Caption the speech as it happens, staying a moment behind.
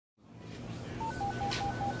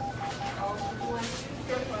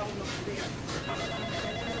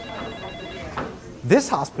This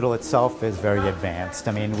hospital itself is very advanced.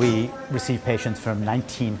 I mean, we receive patients from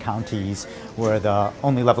 19 counties. We're the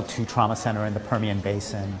only level 2 trauma center in the Permian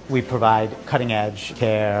Basin. We provide cutting-edge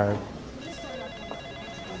care.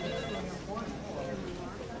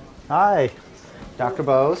 Hi, Dr.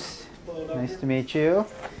 Bose. Nice to meet you.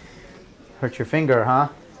 Hurt your finger, huh?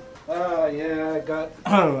 Yeah,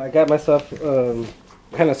 I got myself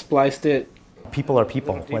kind of spliced it. People are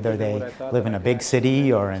people, whether they live in a big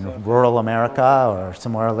city or in rural America or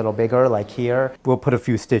somewhere a little bigger like here. We'll put a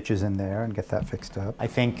few stitches in there and get that fixed up. I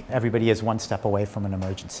think everybody is one step away from an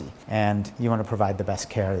emergency, and you want to provide the best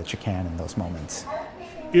care that you can in those moments.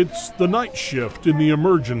 It's the night shift in the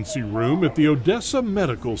emergency room at the Odessa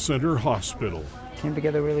Medical Center Hospital. Came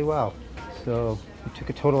together really well. So we took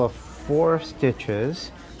a total of 4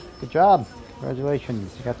 stitches. Good job.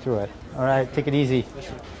 Congratulations, you got through it. All right, take it easy.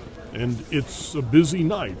 And it's a busy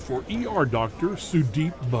night for ER doctor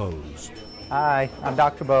Sudip Bose. Hi, I'm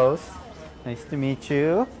Dr. Bose. Nice to meet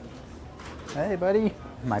you. Hey, buddy.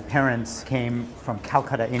 My parents came from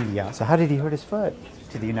Calcutta, India. So how did he hurt his foot?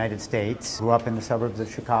 To the United States. Grew up in the suburbs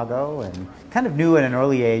of Chicago and kind of knew at an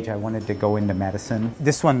early age I wanted to go into medicine.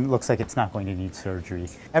 This one looks like it's not going to need surgery.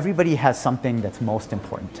 Everybody has something that's most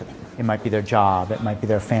important to them. It might be their job, it might be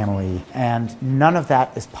their family, and none of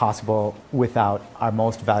that is possible without our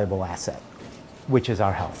most valuable asset, which is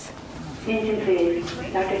our health. Attention please.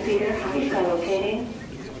 Dr. Peter, how is locating?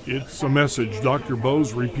 It's a message Dr.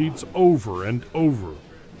 Bose repeats over and over.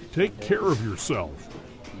 Take care of yourself.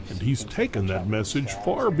 And he's taken that message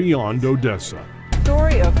far beyond Odessa.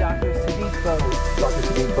 Story of Dr. Sudip Bose. Dr.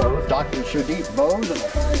 Sudip Bose. Dr. Sudip Bose.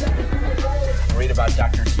 Read about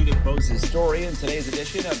Dr. Sudip Bose's story in today's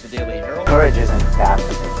edition of the Daily Herald. Courage isn't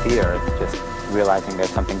absence of fear, it's just realizing there's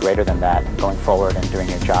something greater than that and going forward and doing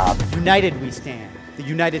your job. United we stand, the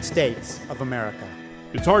United States of America.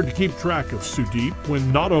 It's hard to keep track of Sudip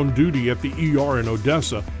when not on duty at the ER in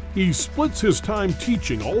Odessa. He splits his time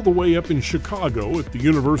teaching all the way up in Chicago at the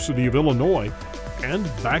University of Illinois and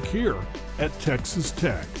back here at Texas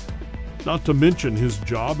Tech. Not to mention his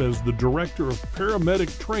job as the director of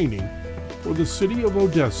paramedic training for the city of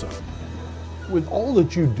Odessa. With all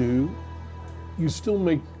that you do, you still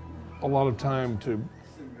make a lot of time to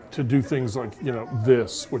do things like,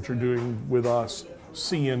 this, what you're doing with us,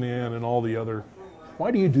 CNN and all the other.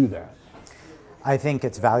 Why do you do that? I think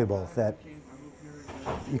it's valuable that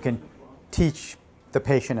you can teach the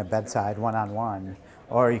patient at bedside one-on-one,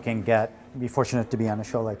 or you can be fortunate to be on a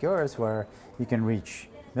show like yours where you can reach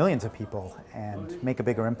millions of people and make a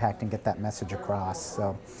bigger impact and get that message across.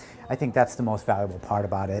 So I think that's the most valuable part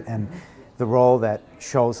about it, and the role that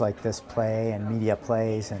shows like this play and media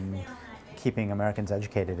plays in keeping Americans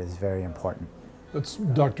educated is very important. That's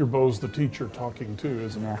Dr. Bose, the teacher, talking too,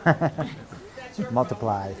 isn't it? Yeah.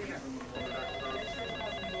 Multiply.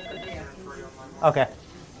 Okay,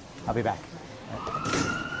 I'll be back.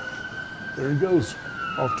 There he goes,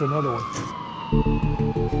 off to another one.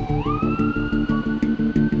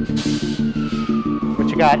 What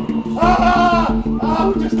you got? Ah!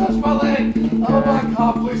 Oh, just touched my leg. Oh my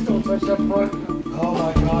God, please don't touch that foot. Oh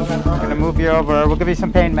my God, that hurts. I'm gonna move you over. We'll give you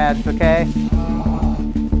some pain meds, okay?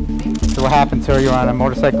 So what happened, sir? You were on a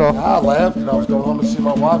motorcycle? I left and I was going home to see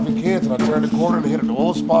my wife and kids, and I turned the corner and hit an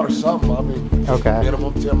old spot or something. I mean, okay.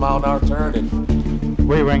 Minimum 10-mile-an-hour turn. And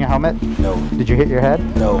were you wearing a helmet? no. Did you hit your head?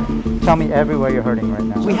 No. Tell me everywhere you're hurting right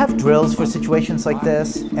now. We have drills for situations like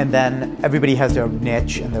this, and then everybody has their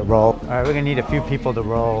niche and their role. All right, we're gonna need a few people to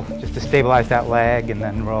roll, just to stabilize that leg and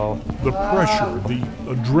then roll. The pressure, the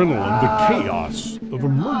adrenaline, the chaos of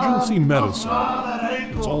emergency medicine.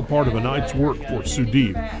 It's all part of a night's work for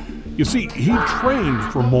Sudip. You see, he trained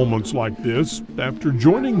for moments like this after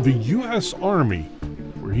joining the U.S. Army,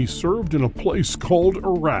 where he served in a place called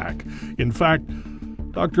Iraq. In fact,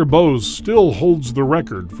 Dr. Bose still holds the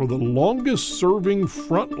record for the longest serving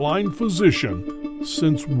frontline physician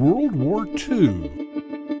since World War II.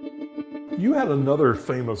 You had another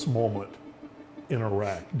famous moment in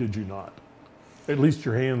Iraq, did you not? At least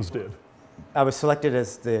your hands did. I was selected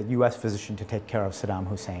as the U.S. physician to take care of Saddam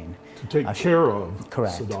Hussein. To take care of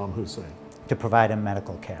correct. Saddam Hussein. To provide him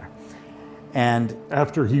medical care. And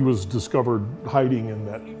after he was discovered hiding in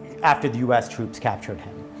that. After the U.S. troops captured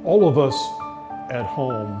him. All of us at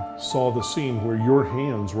home saw the scene where your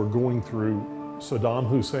hands were going through Saddam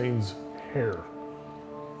Hussein's hair.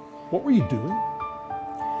 What were you doing?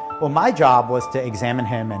 Well, my job was to examine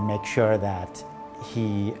him and make sure that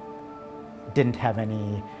he didn't have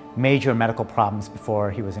any major medical problems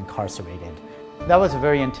before he was incarcerated. That was a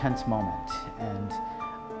very intense moment, and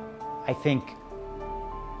I think,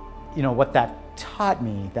 what that taught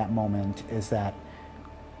me, that moment, is that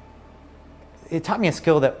it taught me a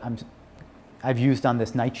skill that I've used on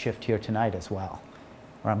this night shift here tonight as well,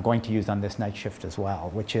 or I'm going to use on this night shift as well,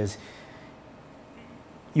 which is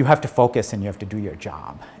you have to focus and you have to do your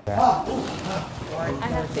job. I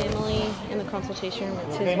have family in the consultation room.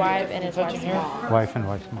 It's his wife and his wife's mom. Wife and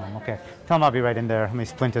wife's mom, okay. Tell him I'll be right in there. Let me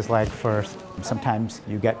splint his leg first. Sometimes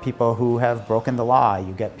you get people who have broken the law.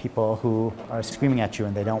 You get people who are screaming at you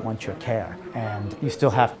and they don't want your care. And you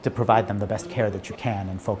still have to provide them the best care that you can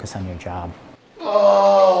and focus on your job.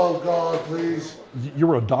 Oh, God, please.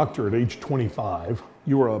 You're a doctor at age 25.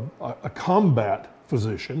 You were a combat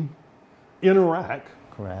physician in Iraq.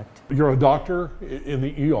 Correct. You're a doctor in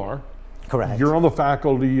the ER. Correct. You're on the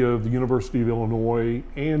faculty of the University of Illinois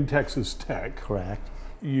and Texas Tech. Correct.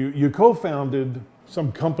 You co-founded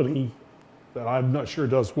some company that I'm not sure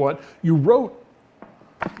does what. You wrote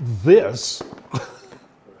this,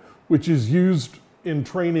 which is used in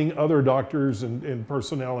training other doctors and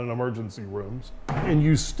personnel in emergency rooms. And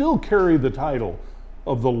you still carry the title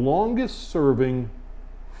of the longest serving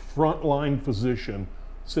frontline physician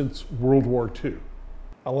since World War II.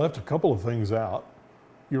 I left a couple of things out.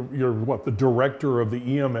 You're what, the director of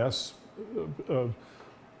the EMS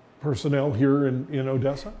personnel here in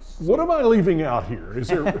Odessa? What am I leaving out here? Is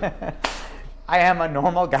there? I am a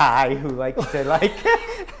normal guy who likes to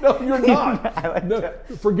No, you're not. I like No, to...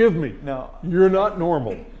 forgive me. No. You're not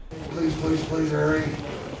normal. Please, please, please, hurry.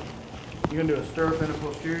 You gonna do a stirrup and a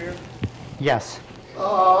posterior? Yes.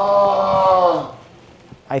 Oh.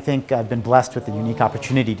 I think I've been blessed with the unique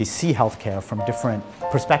opportunity to see healthcare from different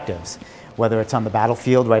perspectives, whether it's on the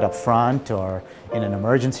battlefield right up front or in an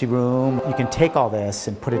emergency room. You can take all this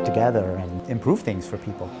and put it together and improve things for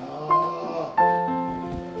people.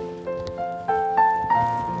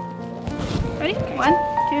 Ready? 1, 2, 3.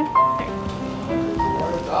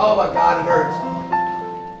 Oh my God, it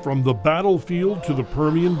hurts. From the battlefield to the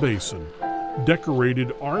Permian Basin,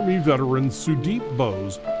 decorated Army veteran Sudip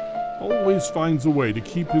Bose always finds a way to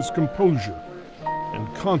keep his composure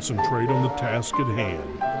and concentrate on the task at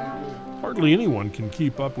hand. Hardly anyone can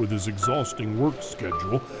keep up with his exhausting work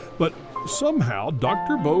schedule, but somehow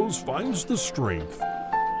Dr. Bose finds the strength,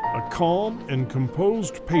 a calm and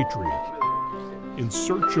composed patriot in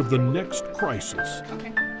search of the next crisis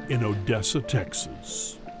in Odessa,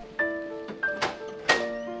 Texas.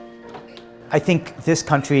 I think this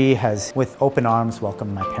country has, with open arms,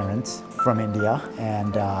 welcomed my parents from India,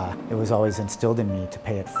 and it was always instilled in me to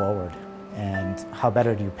pay it forward. And how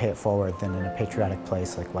better do you pay it forward than in a patriotic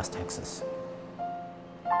place like West Texas?